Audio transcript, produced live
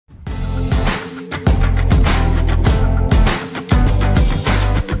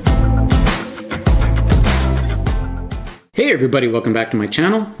Hey everybody, welcome back to my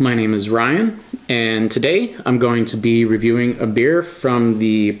channel. My name is Ryan, and today I'm going to be reviewing a beer from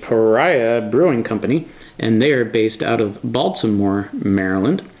the Pariah Brewing Company, and they are based out of Baltimore,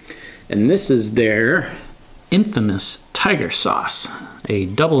 Maryland. And this is their infamous Tiger Sauce, a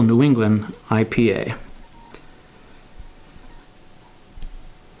double New England IPA.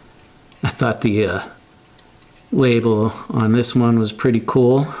 I thought the label on this one was pretty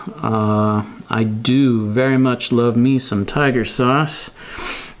cool. I do very much love me some Tiger Sauce,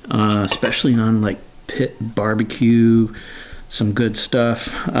 especially on like pit barbecue, some good stuff.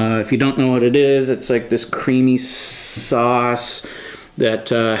 If you don't know what it is, it's like this creamy sauce that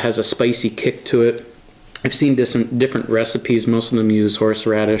has a spicy kick to it. I've seen different recipes. Most of them use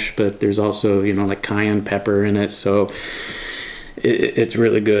horseradish, but there's also, you know, like cayenne pepper in it, so it's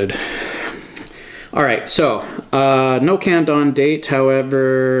really good. All right, so no canned on date.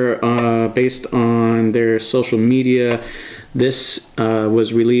 However, based on their social media, this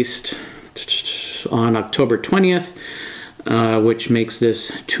was released on October 20th, which makes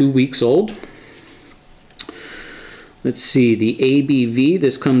this 2 weeks old. Let's see, the ABV,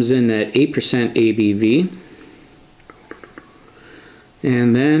 this comes in at 8% ABV.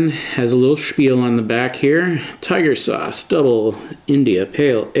 And then has a little spiel on the back here. Tiger Sauce, Double India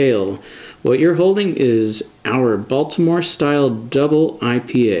Pale Ale. What you're holding is our Baltimore-style Double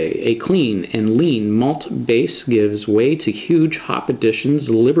IPA. A clean and lean malt base gives way to huge hop additions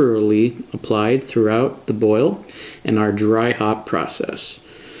liberally applied throughout the boil and our dry hop process.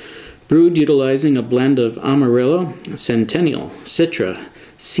 Brewed utilizing a blend of Amarillo, Centennial, Citra,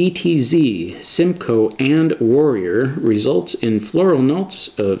 CTZ, Simcoe, and Warrior, results in floral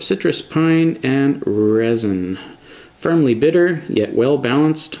notes of citrus, pine, and resin. Firmly bitter, yet well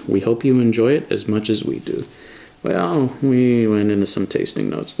balanced. We hope you enjoy it as much as we do. Well, we went into some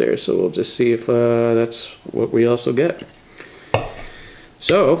tasting notes there, so we'll just see if that's what we also get.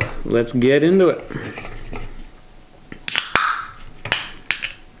 So, let's get into it.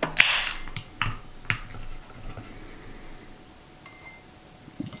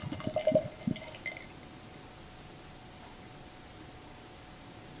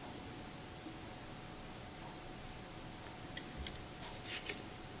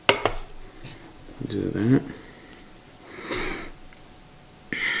 Do that.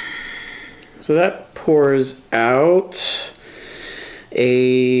 So that pours out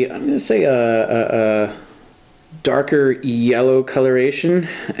I'm going to say a darker yellow coloration,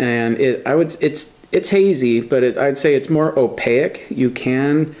 and it's hazy, but I'd say it's more opaque. You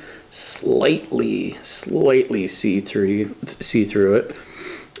can slightly see through it.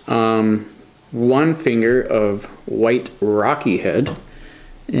 One finger of white rocky head.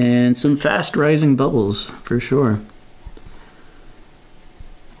 And some fast rising bubbles for sure.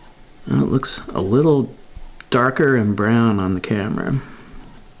 Well, it looks a little darker and brown on the camera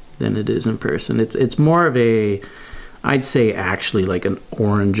than it is in person. It's more of a, I'd say actually like an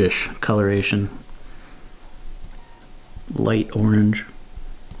orangish coloration. Light orange.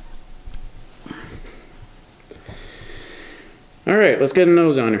 All right, let's get a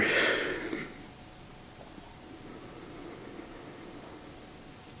nose on her.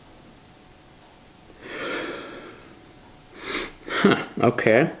 Huh,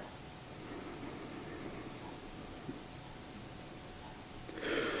 okay.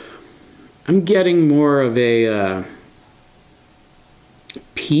 I'm getting more of a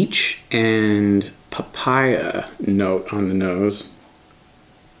peach and papaya note on the nose.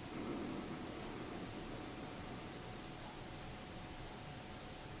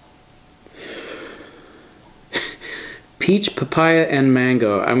 Peach, papaya, and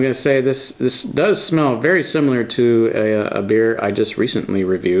mango. I'm going to say this does smell very similar to a beer I just recently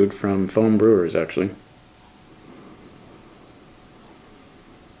reviewed from Foam Brewers, actually.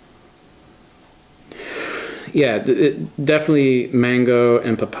 Yeah, definitely mango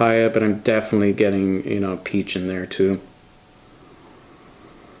and papaya, but I'm definitely getting, you know, peach in there too.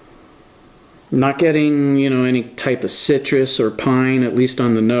 Not getting, you know, any type of citrus or pine, at least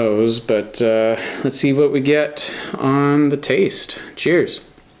on the nose, but let's see what we get on the taste. Cheers.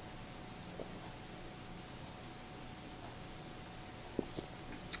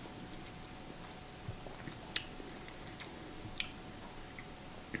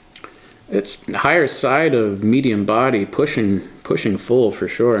 It's higher side of medium body, pushing full for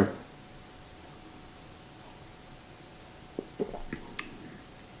sure.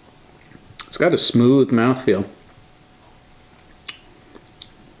 It's got a smooth mouthfeel.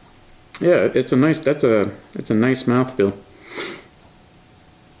 Yeah, it's a nice mouthfeel.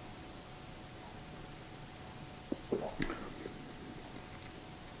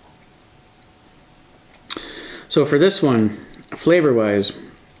 So for this one, flavor-wise,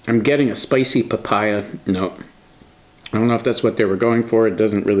 I'm getting a spicy papaya note. I don't know if that's what they were going for. It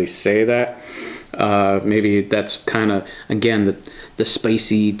doesn't really say that. Maybe that's kind of, again, the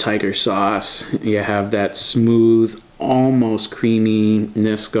spicy tiger sauce. You have that smooth, almost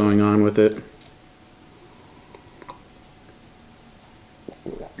creaminess going on with it.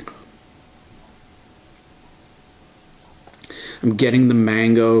 I'm getting the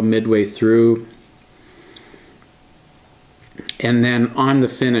mango midway through. And then on the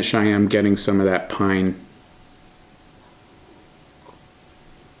finish, I am getting some of that pine.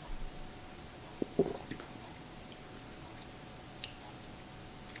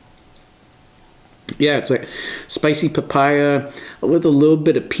 Yeah, it's like spicy papaya with a little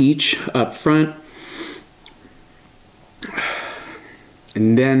bit of peach up front.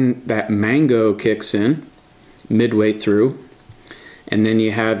 And then that mango kicks in midway through. And then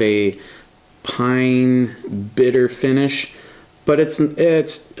you have a pine bitter finish, but it's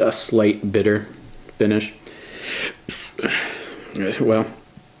a slight bitter finish.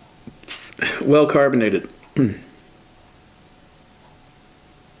 Well carbonated.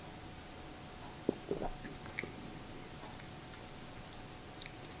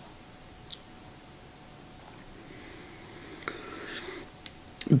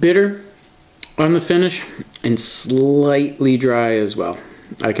 Bitter on the finish and slightly dry as well.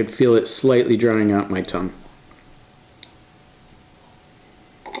 I could feel it slightly drying out my tongue.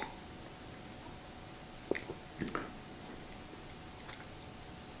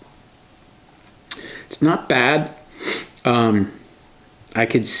 It's not bad. I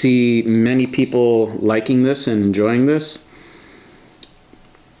could see many people liking this and enjoying this.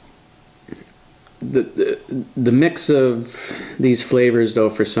 The mix of these flavors, though,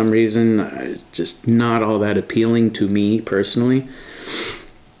 for some reason, is just not all that appealing to me personally.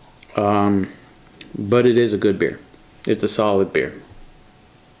 But it is a good beer. It's a solid beer.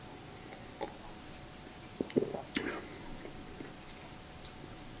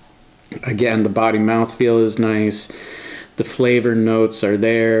 Again, the body mouthfeel is nice. The flavor notes are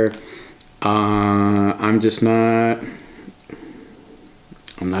there. I'm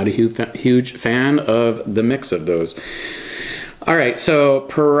not a huge fan of the mix of those. All right, so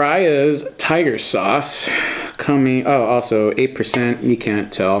Pariah's Tiger Sauce coming, oh, also 8%, you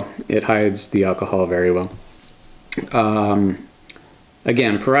can't tell. It hides the alcohol very well.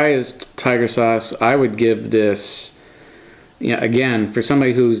 Again, Pariah's Tiger Sauce, I would give this, yeah, again, for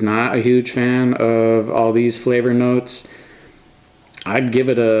somebody who's not a huge fan of all these flavor notes, I'd give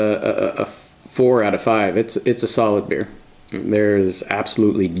it a 4 out of 5. It's a solid beer. There's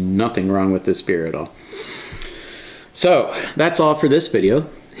absolutely nothing wrong with this beer at all. So that's all for this video.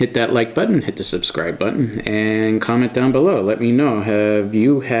 Hit that like button, hit the subscribe button, and comment down below. Let me know, have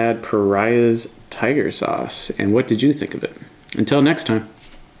you had Pariah's Tiger Sauce, and what did you think of it? Until next time,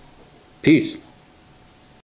 peace.